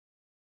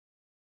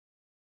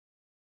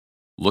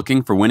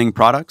Looking for winning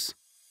products?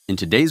 In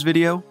today's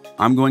video,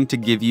 I'm going to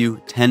give you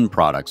 10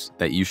 products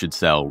that you should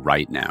sell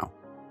right now.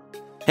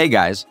 Hey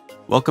guys,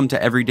 welcome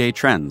to Everyday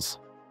Trends.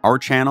 Our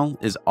channel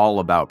is all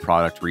about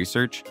product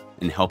research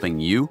and helping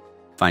you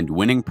find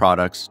winning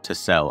products to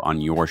sell on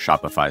your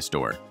Shopify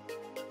store.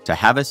 To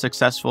have a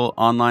successful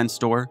online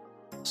store,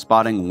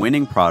 spotting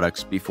winning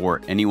products before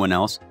anyone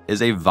else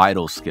is a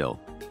vital skill.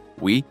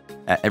 We,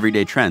 at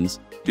Everyday Trends,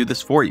 do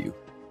this for you.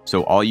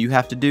 So all you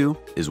have to do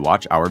is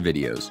watch our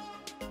videos.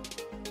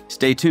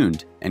 Stay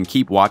tuned and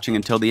keep watching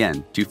until the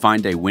end to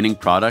find a winning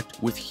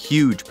product with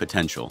huge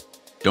potential.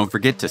 Don't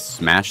forget to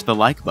smash the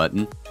like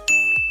button.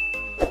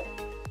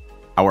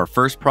 Our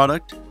first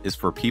product is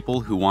for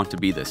people who want to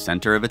be the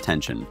center of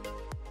attention,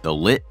 the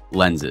lit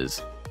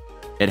lenses.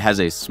 It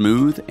has a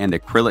smooth and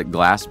acrylic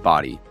glass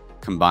body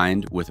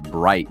combined with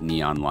bright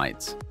neon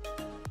lights.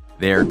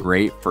 They are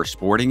great for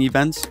sporting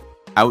events,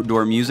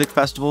 outdoor music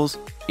festivals,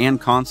 and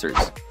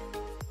concerts.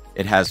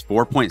 It has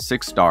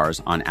 4.6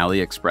 stars on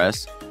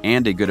AliExpress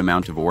and a good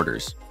amount of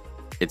orders.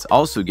 It's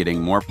also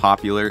getting more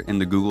popular in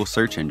the Google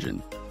search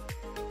engine.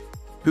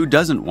 Who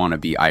doesn't want to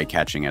be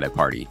eye-catching at a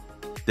party?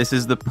 This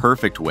is the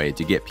perfect way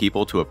to get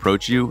people to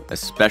approach you,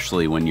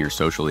 especially when you're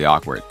socially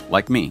awkward,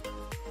 like me.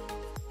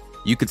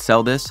 You could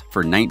sell this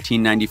for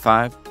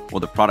 $19.95, while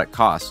the product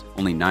costs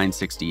only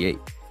 $9.68.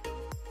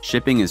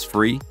 Shipping is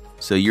free,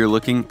 so you're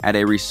looking at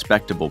a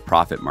respectable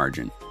profit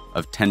margin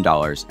of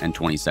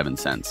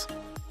 $10.27.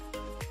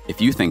 If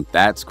you think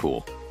that's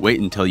cool, wait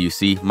until you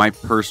see my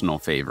personal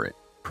favorite,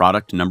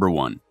 product number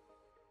 1.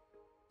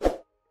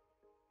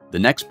 The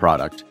next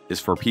product is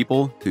for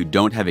people who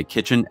don't have a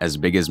kitchen as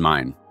big as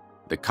mine,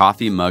 the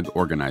coffee mug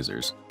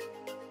organizers.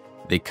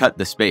 They cut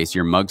the space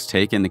your mugs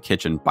take in the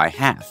kitchen by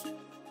half.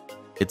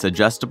 It's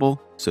adjustable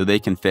so they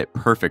can fit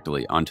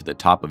perfectly onto the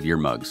top of your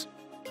mugs.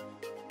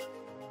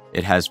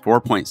 It has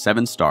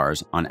 4.7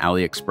 stars on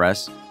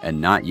AliExpress and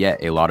not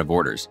yet a lot of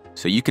orders,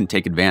 so you can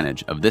take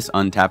advantage of this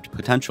untapped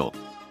potential.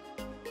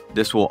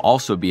 This will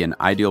also be an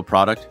ideal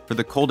product for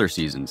the colder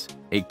seasons,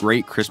 a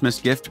great Christmas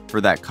gift for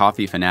that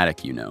coffee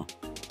fanatic you know.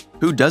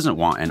 Who doesn't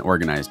want an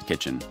organized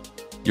kitchen?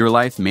 Your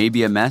life may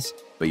be a mess,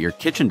 but your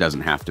kitchen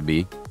doesn't have to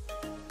be.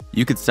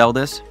 You could sell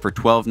this for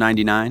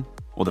 $12.99,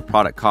 while the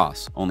product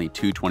costs only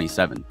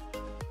 $2.27.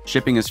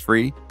 Shipping is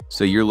free,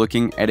 so you're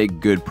looking at a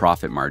good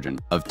profit margin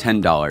of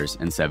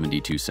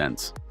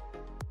 $10.72.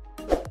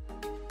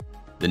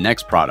 The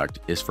next product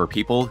is for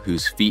people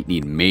whose feet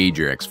need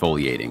major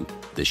exfoliating,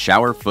 the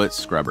Shower Foot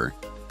Scrubber.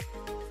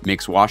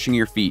 Makes washing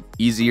your feet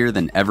easier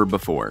than ever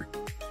before.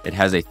 It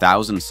has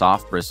 1,000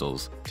 soft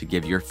bristles to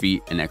give your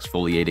feet an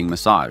exfoliating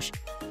massage.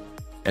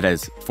 It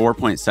has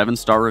 4.7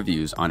 star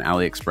reviews on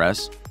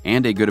AliExpress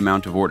and a good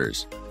amount of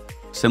orders.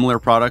 Similar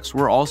products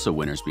were also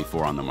winners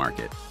before on the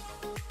market.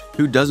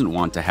 Who doesn't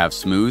want to have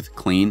smooth,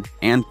 clean,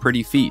 and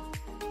pretty feet?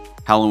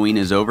 Halloween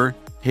is over,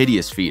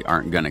 hideous feet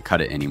aren't gonna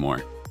cut it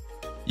anymore.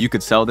 You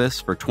could sell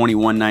this for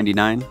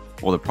 $21.99,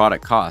 while the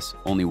product costs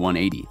only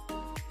 $1.80.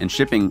 And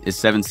shipping is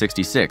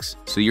 $7.66,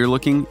 so you're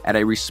looking at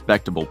a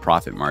respectable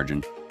profit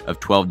margin of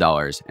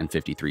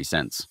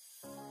 $12.53.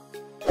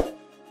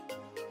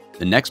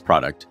 The next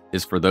product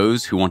is for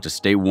those who want to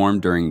stay warm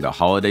during the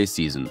holiday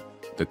season,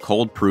 the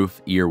Cold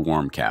Proof Ear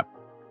Warm Cap.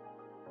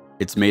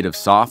 It's made of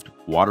soft,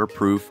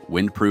 waterproof,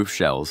 windproof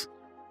shells.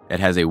 It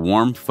has a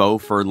warm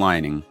faux fur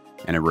lining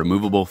and a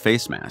removable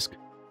face mask.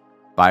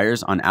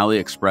 Buyers on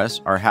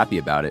AliExpress are happy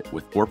about it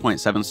with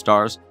 4.7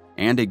 stars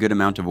and a good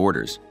amount of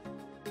orders.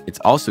 It's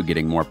also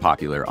getting more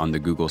popular on the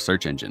Google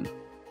search engine.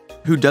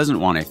 Who doesn't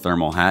want a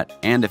thermal hat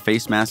and a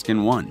face mask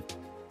in one?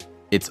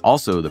 It's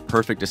also the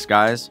perfect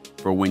disguise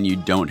for when you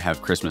don't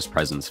have Christmas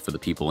presents for the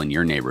people in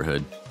your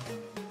neighborhood.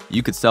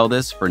 You could sell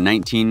this for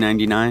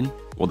 $19.99,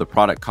 while the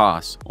product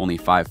costs only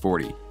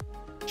 $5.40.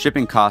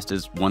 Shipping cost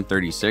is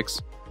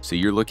 $1.36, so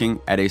you're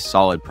looking at a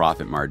solid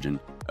profit margin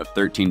of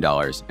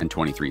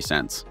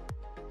 $13.23.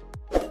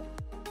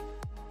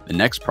 The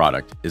next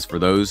product is for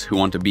those who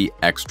want to be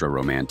extra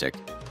romantic,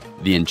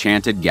 the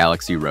Enchanted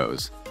Galaxy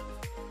Rose.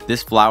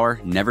 This flower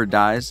never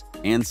dies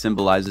and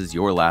symbolizes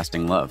your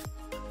lasting love.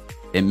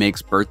 It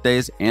makes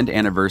birthdays and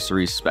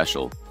anniversaries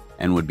special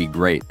and would be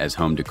great as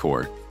home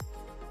decor.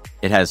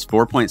 It has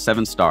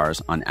 4.7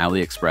 stars on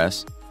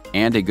AliExpress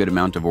and a good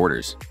amount of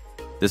orders.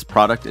 This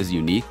product is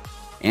unique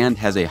and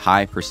has a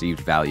high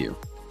perceived value.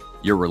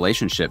 Your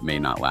relationship may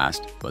not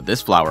last, but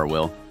this flower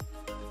will.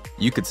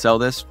 You could sell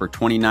this for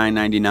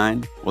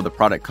 $29.99, while the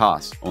product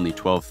costs only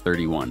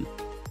 $12.31.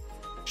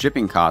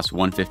 Shipping costs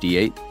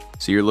 $1.58,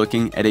 so you're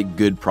looking at a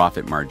good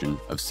profit margin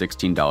of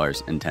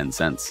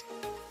 $16.10.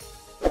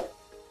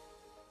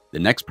 The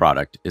next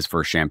product is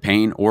for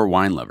champagne or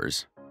wine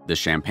lovers, the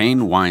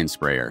Champagne Wine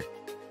Sprayer.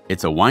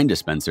 It's a wine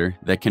dispenser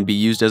that can be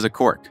used as a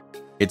cork.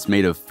 It's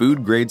made of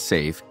food-grade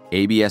safe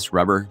ABS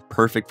rubber,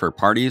 perfect for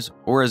parties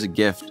or as a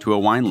gift to a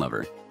wine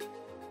lover.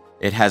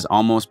 It has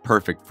almost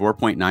perfect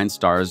 4.9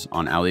 stars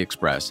on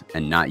AliExpress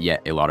and not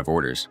yet a lot of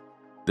orders.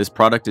 This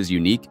product is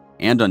unique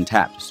and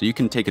untapped, so you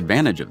can take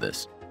advantage of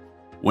this.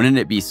 Wouldn't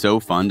it be so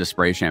fun to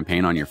spray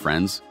champagne on your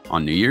friends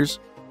on New Year's?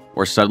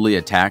 or subtly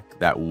attack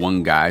that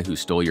one guy who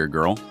stole your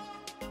girl?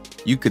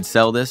 You could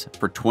sell this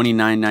for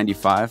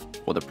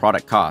 $29.95 while the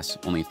product costs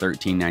only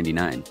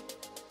 $13.99.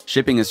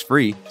 Shipping is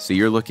free, so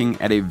you're looking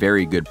at a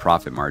very good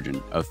profit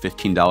margin of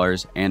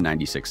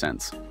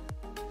 $15.96.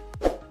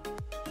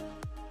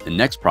 The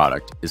next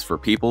product is for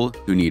people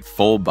who need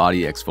full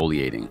body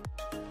exfoliating,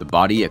 the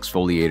Body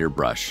Exfoliator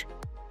Brush.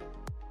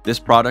 This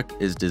product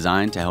is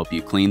designed to help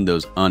you clean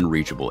those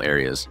unreachable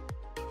areas.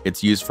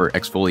 It's used for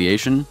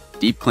exfoliation,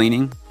 deep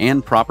cleaning,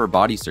 and proper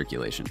body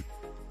circulation.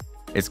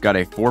 It's got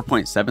a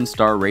 4.7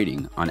 star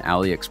rating on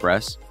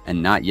AliExpress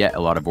and not yet a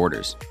lot of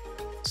orders.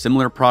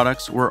 Similar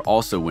products were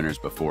also winners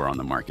before on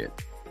the market.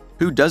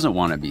 Who doesn't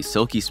want to be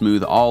silky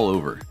smooth all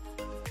over?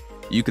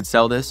 You could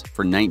sell this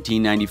for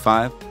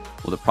 $19.95,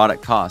 while the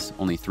product costs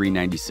only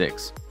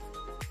 $3.96.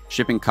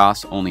 Shipping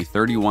costs only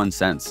 31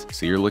 cents,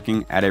 so you're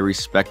looking at a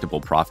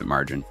respectable profit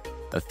margin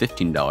of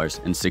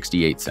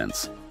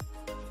 $15.68.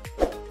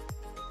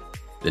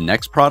 The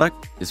next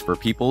product is for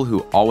people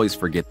who always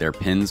forget their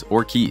pins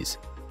or keys,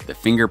 the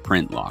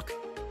fingerprint lock.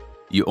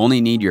 You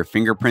only need your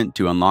fingerprint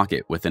to unlock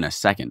it within a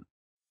second.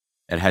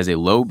 It has a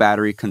low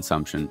battery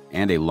consumption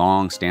and a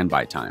long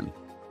standby time.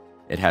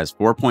 It has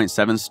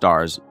 4.7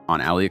 stars on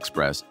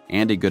AliExpress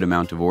and a good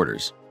amount of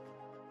orders.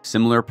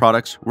 Similar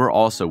products were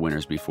also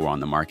winners before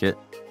on the market.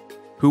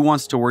 Who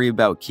wants to worry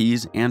about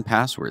keys and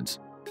passwords?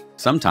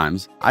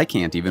 Sometimes I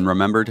can't even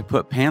remember to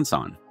put pants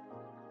on.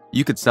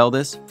 You could sell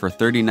this for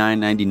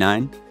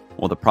 $39.99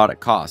 while the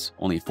product costs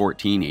only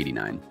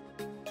 $14.89.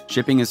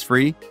 Shipping is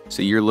free,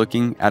 so you're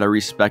looking at a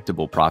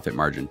respectable profit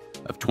margin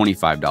of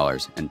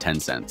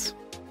 $25.10.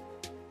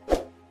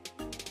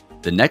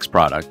 The next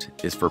product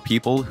is for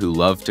people who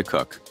love to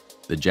cook,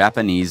 the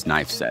Japanese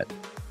knife set.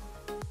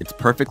 It's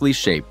perfectly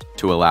shaped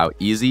to allow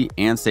easy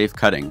and safe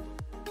cutting.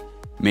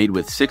 Made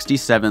with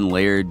 67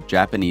 layered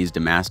Japanese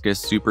Damascus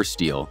super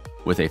steel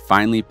with a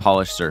finely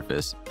polished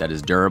surface that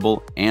is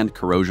durable and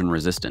corrosion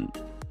resistant.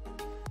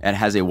 It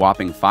has a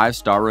whopping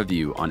 5-star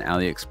review on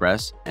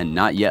AliExpress and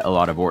not yet a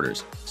lot of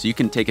orders, so you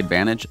can take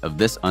advantage of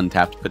this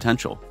untapped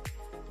potential.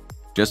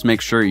 Just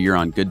make sure you're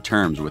on good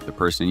terms with the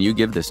person you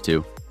give this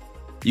to.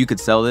 You could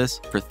sell this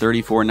for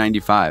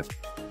 $34.95,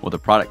 while the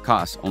product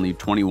costs only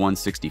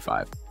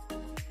 $21.65.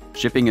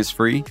 Shipping is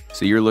free,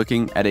 so you're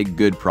looking at a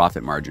good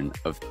profit margin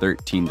of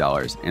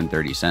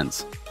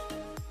 $13.30.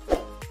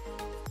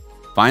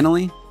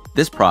 Finally,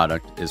 this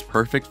product is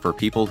perfect for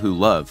people who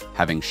love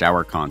having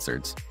shower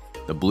concerts,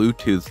 the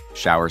Bluetooth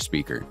shower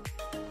speaker.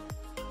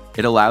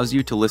 It allows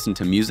you to listen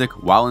to music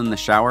while in the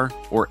shower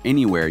or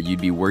anywhere you'd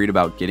be worried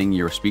about getting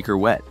your speaker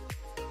wet.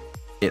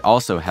 It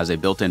also has a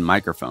built-in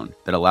microphone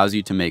that allows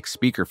you to make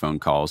speakerphone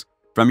calls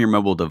from your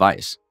mobile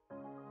device.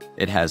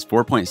 It has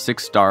 4.6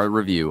 star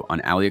review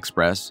on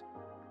AliExpress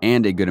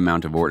and a good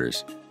amount of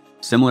orders.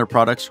 Similar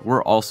products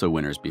were also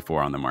winners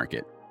before on the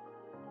market.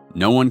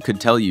 No one could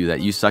tell you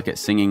that you suck at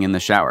singing in the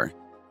shower.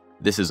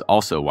 This is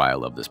also why I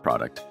love this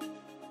product.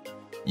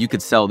 You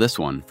could sell this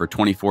one for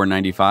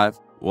 $24.95,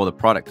 while the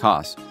product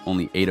costs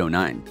only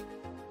 $8.09.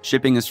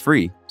 Shipping is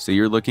free, so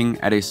you're looking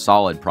at a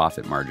solid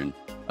profit margin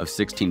of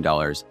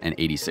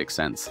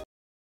 $16.86.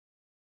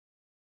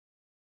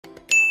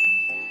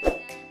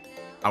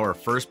 Our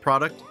first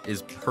product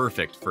is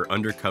perfect for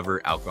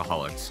undercover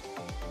alcoholics,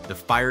 the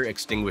Fire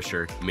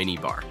Extinguisher Mini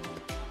Bar.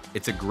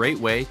 It's a great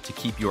way to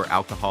keep your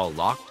alcohol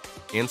locked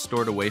and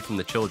stored away from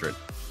the children.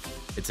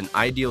 It's an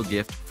ideal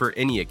gift for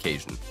any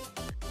occasion.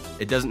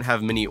 It doesn't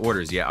have many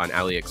orders yet on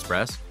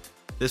AliExpress.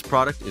 This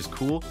product is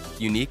cool,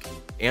 unique,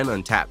 and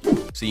untapped,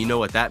 so you know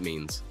what that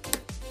means.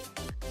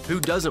 Who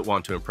doesn't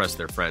want to impress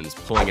their friends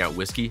pulling out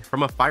whiskey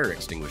from a fire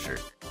extinguisher?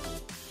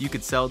 You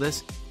could sell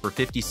this for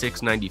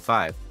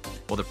 $56.95,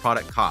 while the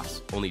product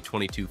costs only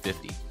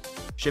 $22.50.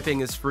 Shipping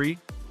is free,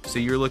 so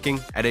you're looking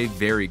at a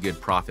very good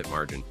profit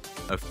margin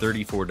of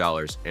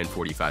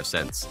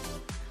 $34.45.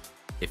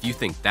 If you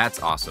think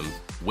that's awesome,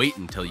 wait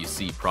until you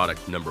see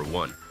product number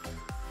 1.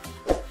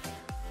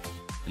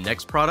 The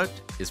next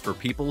product is for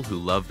people who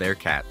love their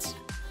cats,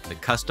 the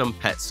custom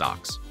pet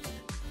socks.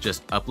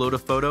 Just upload a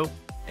photo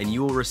and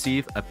you will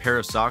receive a pair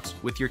of socks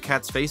with your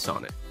cat's face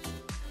on it.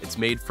 It's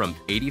made from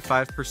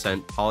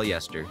 85%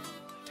 polyester,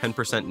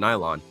 10%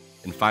 nylon,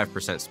 and 5%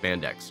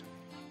 spandex.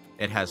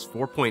 It has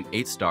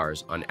 4.8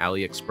 stars on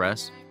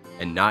AliExpress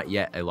and not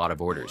yet a lot of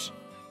orders,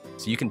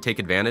 so you can take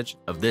advantage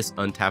of this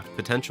untapped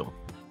potential.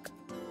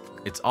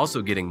 It's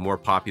also getting more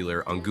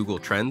popular on Google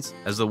Trends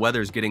as the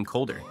weather's getting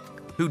colder.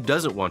 Who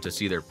doesn't want to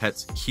see their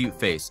pet's cute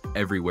face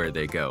everywhere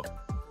they go?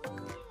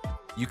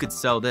 You could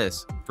sell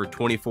this for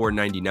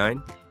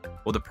 $24.99,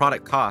 while the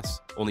product costs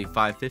only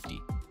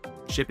 $5.50.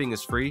 Shipping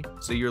is free,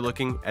 so you're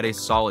looking at a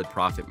solid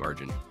profit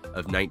margin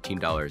of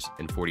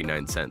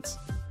 $19.49.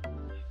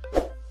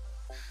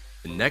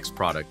 The next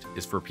product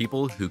is for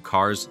people whose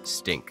cars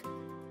stink,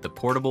 the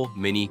Portable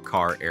Mini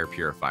Car Air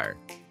Purifier.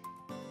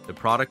 The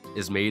product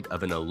is made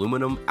of an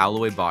aluminum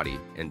alloy body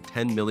and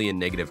 10 million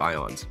negative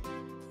ions.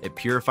 It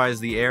purifies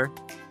the air,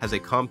 has a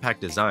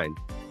compact design,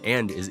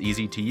 and is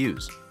easy to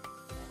use.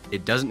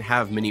 It doesn't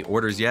have many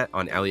orders yet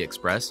on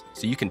AliExpress,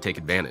 so you can take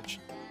advantage.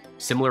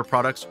 Similar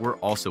products were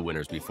also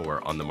winners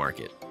before on the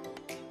market.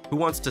 Who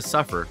wants to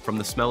suffer from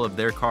the smell of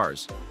their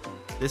cars?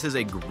 This is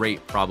a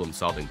great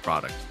problem-solving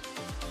product.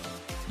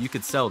 You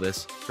could sell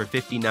this for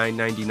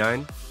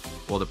 $59.99,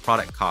 while the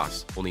product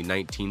costs only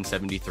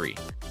 $19.73.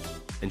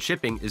 And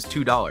shipping is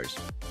 $2,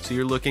 so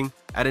you're looking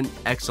at an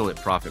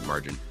excellent profit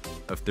margin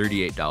of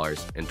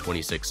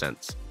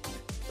 $38.26.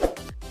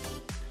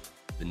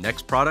 The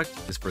next product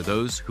is for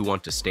those who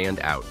want to stand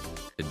out,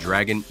 the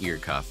Dragon Ear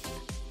Cuff.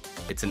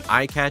 It's an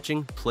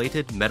eye-catching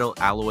plated metal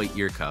alloy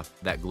ear cuff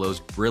that glows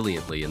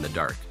brilliantly in the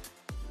dark.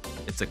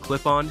 It's a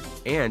clip-on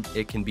and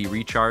it can be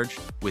recharged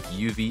with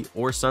UV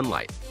or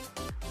sunlight.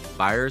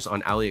 Buyers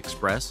on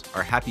AliExpress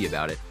are happy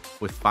about it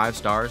with 5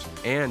 stars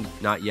and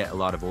not yet a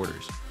lot of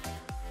orders.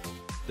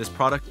 This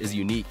product is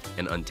unique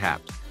and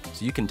untapped,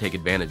 so you can take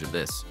advantage of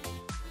this.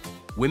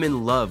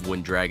 Women love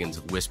when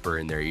dragons whisper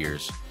in their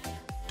ears.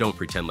 Don't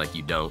pretend like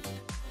you don't.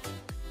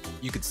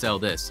 You could sell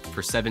this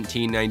for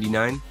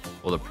 $17.99,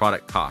 while the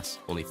product costs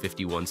only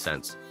 51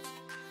 cents.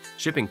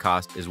 Shipping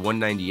cost is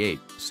 $1.98,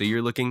 so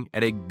you're looking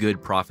at a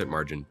good profit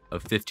margin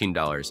of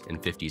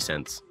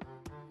 $15.50.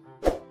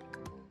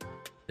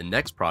 The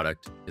next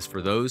product is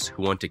for those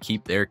who want to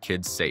keep their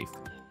kids safe,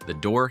 the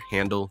Door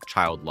Handle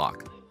Child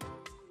Lock.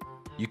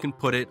 You can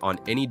put it on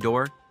any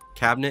door,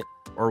 cabinet,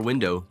 or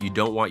window you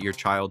don't want your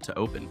child to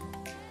open.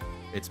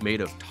 It's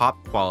made of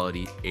top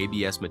quality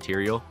ABS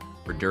material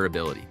for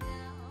durability.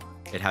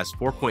 It has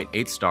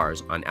 4.8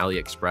 stars on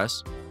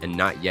AliExpress and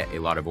not yet a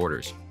lot of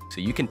orders,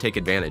 so you can take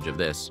advantage of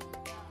this.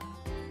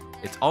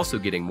 It's also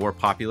getting more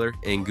popular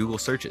in Google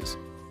searches.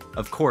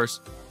 Of course,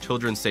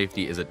 children's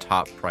safety is a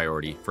top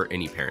priority for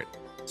any parent,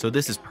 so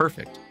this is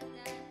perfect.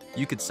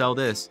 You could sell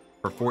this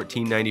for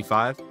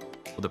 $14.95,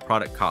 while the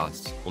product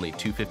costs only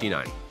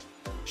 $2.59.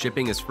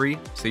 Shipping is free,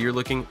 so you're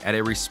looking at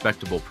a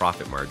respectable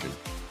profit margin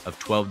of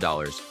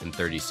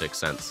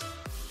 $12.36.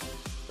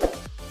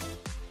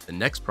 The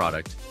next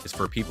product is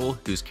for people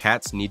whose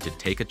cats need to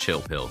take a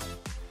chill pill,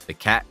 the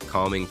Cat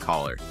Calming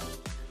Collar.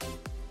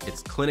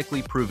 It's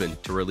clinically proven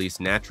to release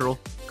natural,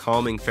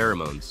 calming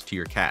pheromones to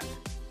your cat.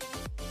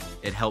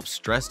 It helps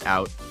stressed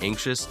out,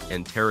 anxious,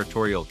 and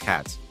territorial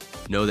cats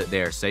know that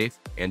they are safe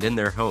and in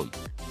their home.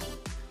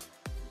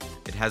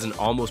 It has an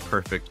almost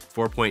perfect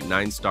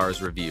 4.9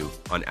 stars review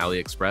on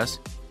AliExpress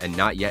and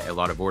not yet a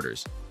lot of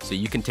orders, so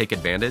you can take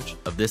advantage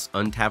of this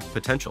untapped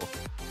potential.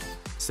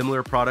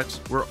 Similar products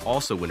were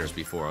also winners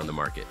before on the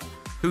market.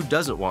 Who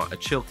doesn't want a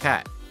chill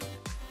cat?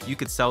 You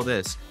could sell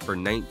this for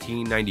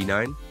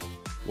 $19.99,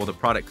 while the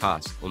product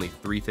costs only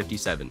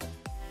 $3.57.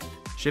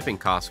 Shipping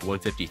costs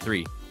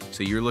 $1.53,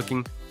 so you're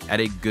looking at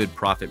a good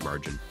profit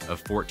margin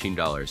of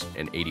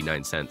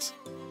 $14.89.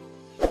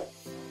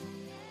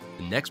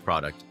 The next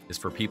product is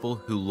for people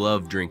who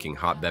love drinking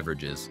hot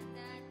beverages,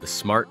 the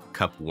Smart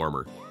Cup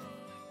Warmer.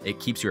 It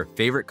keeps your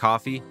favorite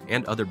coffee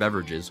and other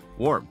beverages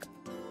warm.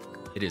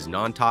 It is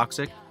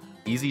non-toxic,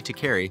 easy to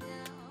carry,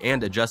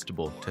 and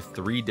adjustable to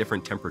 3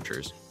 different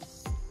temperatures.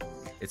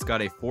 It's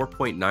got a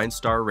 4.9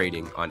 star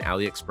rating on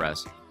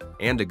AliExpress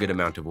and a good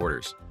amount of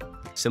orders.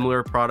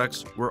 Similar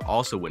products were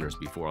also winners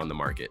before on the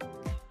market.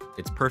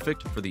 It's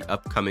perfect for the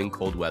upcoming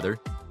cold weather,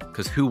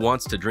 because who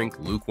wants to drink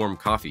lukewarm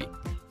coffee?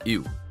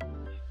 Ew.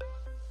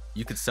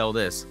 You could sell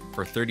this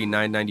for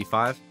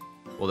 $39.95,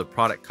 while the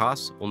product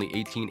costs only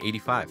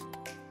 $18.85.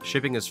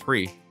 Shipping is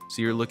free,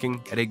 so you're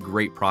looking at a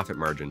great profit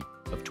margin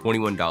of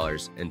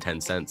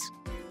 $21.10.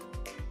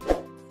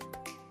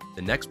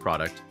 The next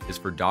product is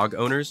for dog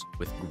owners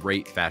with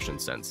great fashion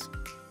sense,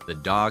 the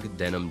Dog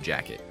Denim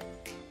Jacket.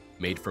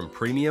 Made from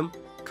premium,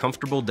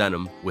 comfortable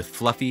denim with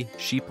fluffy,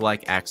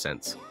 sheep-like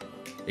accents.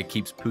 It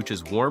keeps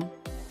pooches warm,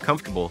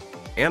 comfortable,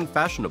 and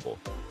fashionable.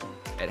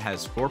 It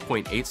has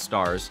 4.8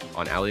 stars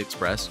on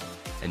AliExpress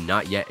and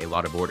not yet a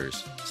lot of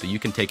orders, so you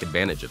can take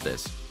advantage of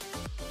this.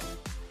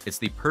 It's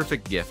the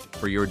perfect gift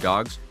for your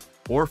dogs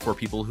or for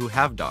people who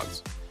have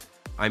dogs.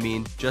 I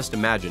mean, just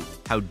imagine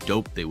how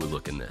dope they would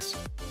look in this.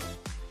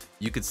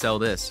 You could sell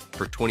this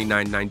for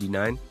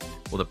 $29.99,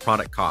 while the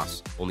product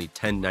costs only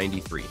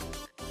 $10.93.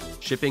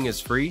 Shipping is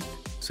free,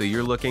 so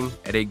you're looking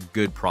at a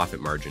good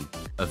profit margin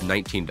of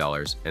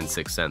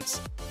 $19.06.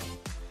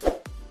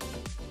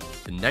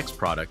 The next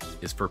product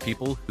is for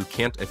people who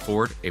can't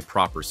afford a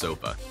proper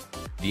sofa,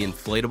 the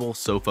inflatable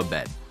sofa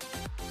bed.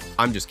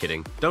 I'm just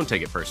kidding, don't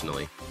take it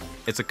personally.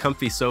 It's a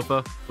comfy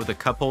sofa with a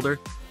cup holder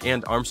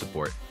and arm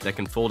support that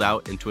can fold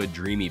out into a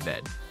dreamy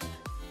bed.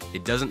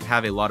 It doesn't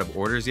have a lot of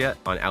orders yet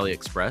on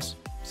AliExpress,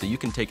 so you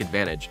can take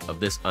advantage of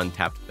this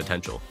untapped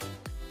potential.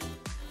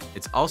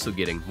 It's also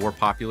getting more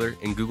popular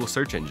in Google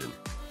search engine.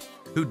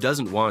 Who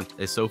doesn't want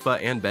a sofa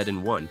and bed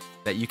in one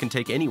that you can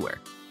take anywhere?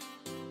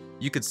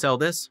 You could sell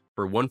this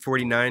for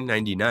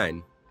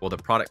 $149.99, while the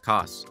product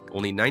costs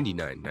only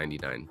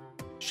 $99.99.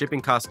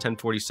 Shipping costs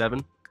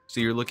 $10.47,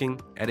 so you're looking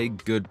at a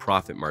good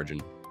profit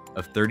margin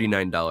of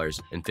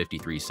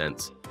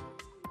 $39.53.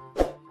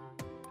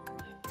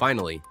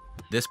 Finally,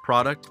 this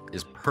product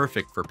is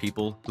perfect for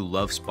people who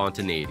love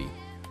spontaneity,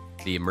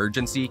 the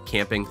Emergency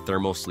Camping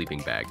Thermal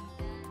Sleeping Bag.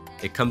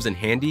 It comes in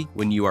handy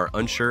when you are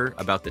unsure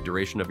about the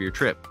duration of your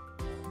trip,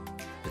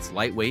 It's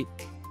lightweight,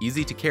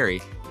 easy to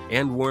carry,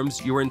 and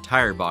warms your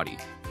entire body.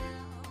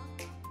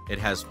 It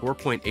has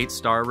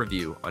 4.8-star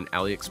review on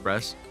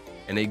AliExpress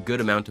and a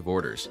good amount of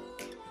orders.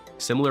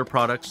 Similar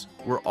products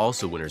were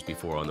also winners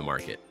before on the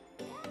market.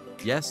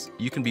 Yes,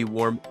 you can be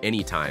warm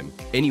anytime,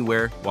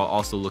 anywhere, while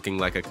also looking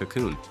like a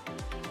cocoon.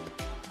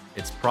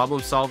 It's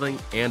problem-solving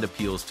and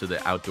appeals to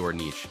the outdoor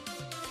niche.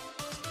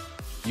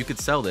 You could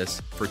sell this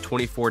for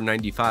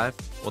 $24.95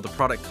 while the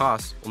product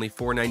costs only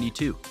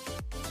 $4.92.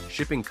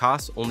 Shipping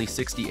costs only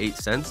 68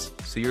 cents,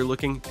 so you're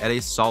looking at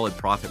a solid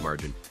profit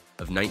margin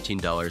of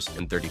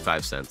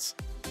 $19.35.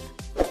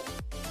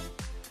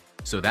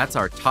 So that's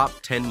our top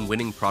 10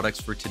 winning products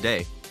for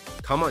today.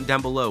 Comment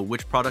down below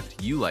which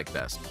product you like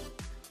best.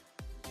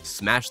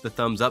 Smash the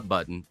thumbs up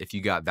button if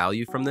you got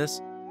value from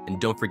this, and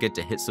don't forget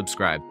to hit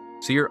subscribe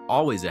so you're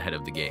always ahead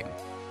of the game.